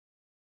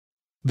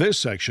This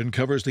section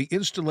covers the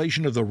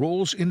installation of the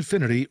ROLS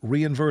Infinity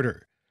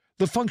reinverter.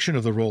 The function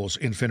of the ROLS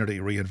Infinity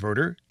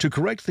reinverter to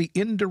correct the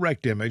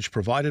indirect image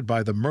provided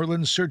by the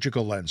Merlin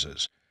surgical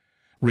lenses.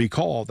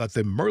 Recall that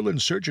the Merlin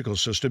surgical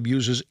system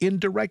uses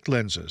indirect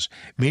lenses,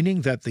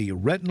 meaning that the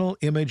retinal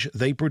image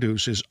they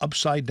produce is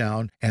upside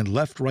down and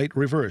left-right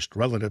reversed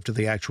relative to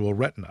the actual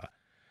retina.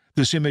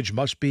 This image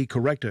must be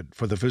corrected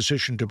for the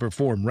physician to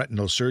perform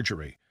retinal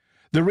surgery.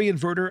 The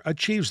reinverter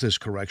achieves this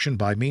correction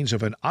by means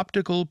of an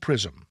optical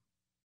prism.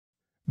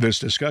 This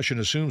discussion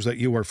assumes that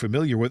you are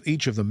familiar with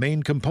each of the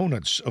main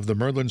components of the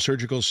Merlin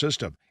surgical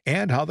system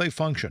and how they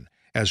function,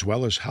 as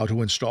well as how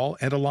to install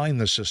and align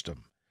the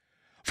system.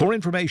 For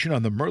information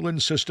on the Merlin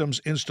system's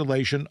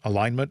installation,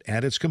 alignment,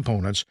 and its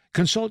components,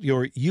 consult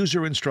your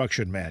user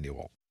instruction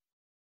manual.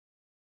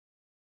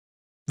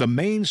 The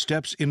main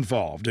steps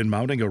involved in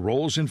mounting a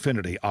ROLS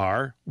Infinity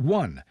are: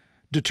 1.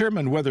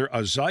 Determine whether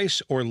a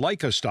Zeiss or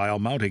Leica-style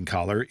mounting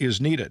collar is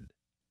needed.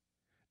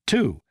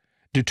 2.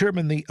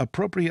 Determine the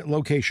appropriate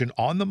location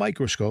on the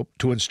microscope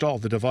to install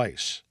the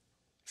device.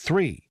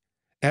 3.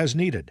 As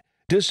needed,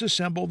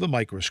 disassemble the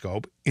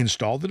microscope,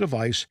 install the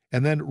device,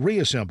 and then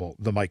reassemble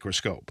the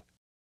microscope.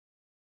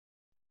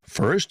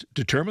 First,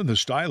 determine the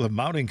style of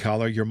mounting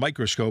collar your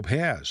microscope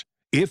has.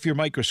 If your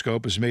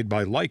microscope is made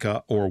by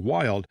Leica or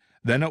Wild,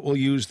 then it will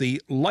use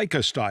the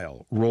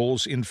Leica-style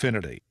ROLS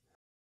Infinity.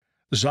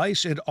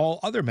 Zeiss and all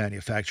other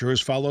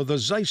manufacturers follow the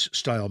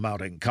Zeiss-style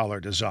mounting collar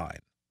design.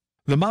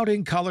 The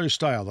mounting collar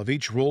style of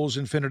each ROLS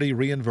Infinity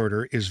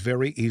reinverter is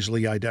very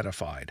easily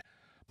identified.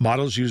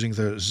 Models using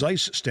the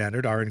Zeiss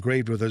standard are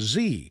engraved with a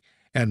Z,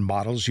 and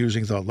models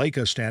using the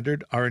Leica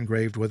standard are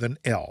engraved with an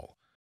L.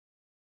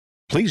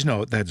 Please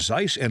note that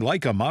Zeiss and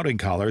Leica mounting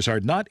collars are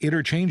not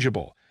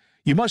interchangeable.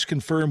 You must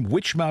confirm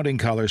which mounting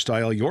collar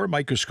style your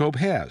microscope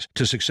has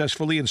to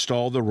successfully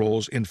install the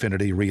ROLS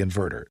Infinity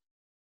reinverter.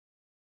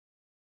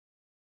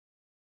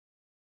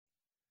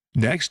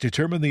 Next,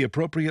 determine the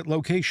appropriate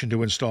location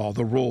to install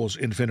the ROLS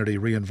Infinity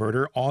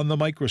reinverter on the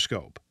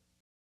microscope.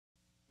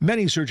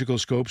 Many surgical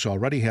scopes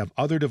already have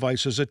other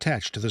devices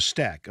attached to the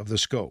stack of the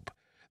scope.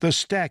 The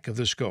stack of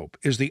the scope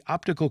is the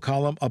optical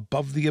column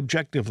above the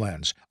objective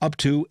lens, up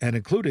to and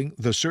including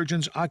the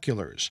surgeon's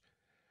oculars.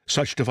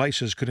 Such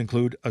devices could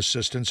include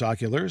assistance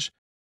oculars,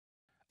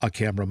 a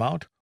camera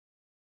mount,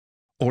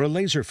 or a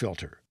laser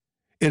filter.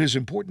 It is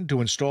important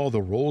to install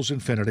the ROLS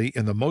Infinity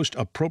in the most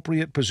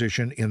appropriate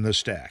position in the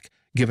stack,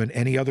 given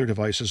any other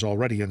devices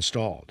already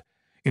installed.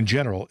 In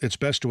general, it's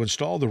best to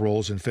install the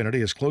ROLS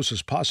Infinity as close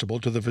as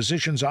possible to the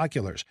physician's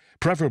oculars,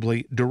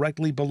 preferably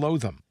directly below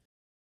them.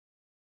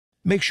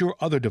 Make sure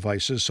other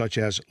devices, such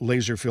as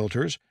laser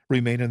filters,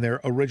 remain in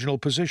their original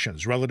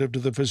positions relative to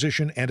the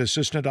physician and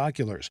assistant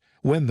oculars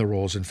when the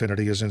ROLS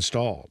Infinity is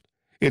installed.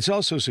 It's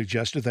also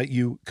suggested that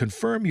you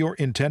confirm your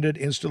intended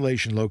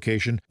installation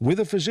location with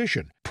a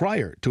physician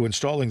prior to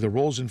installing the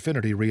ROLS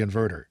Infinity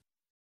reinverter.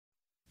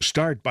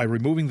 Start by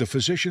removing the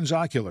physician's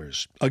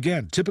oculars.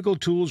 Again, typical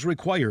tools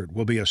required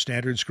will be a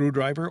standard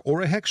screwdriver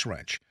or a hex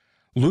wrench.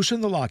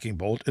 Loosen the locking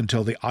bolt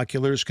until the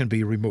oculars can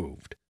be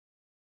removed.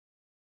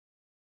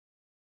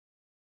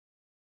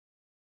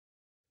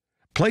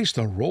 Place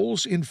the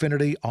ROLS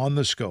Infinity on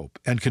the scope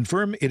and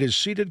confirm it is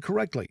seated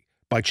correctly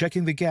by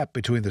checking the gap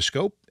between the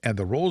scope and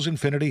the ROLS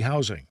Infinity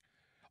housing.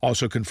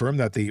 Also confirm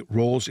that the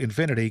ROLS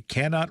Infinity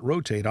cannot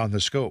rotate on the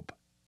scope.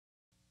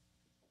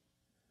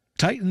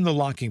 Tighten the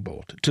locking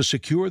bolt to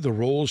secure the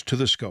ROLS to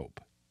the scope.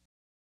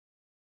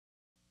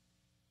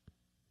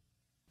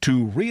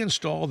 To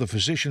reinstall the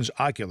physician's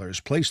oculars,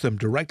 place them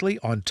directly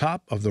on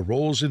top of the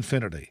ROLS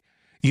Infinity.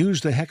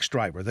 Use the hex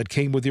driver that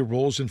came with your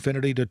ROLS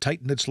Infinity to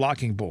tighten its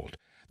locking bolt.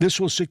 This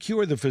will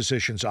secure the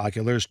physician's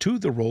oculars to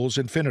the ROLS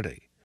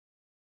Infinity.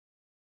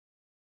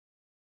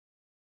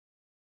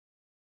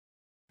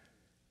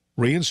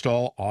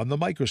 Reinstall on the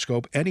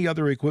microscope any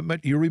other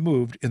equipment you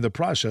removed in the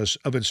process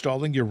of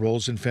installing your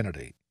ROLS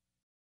Infinity.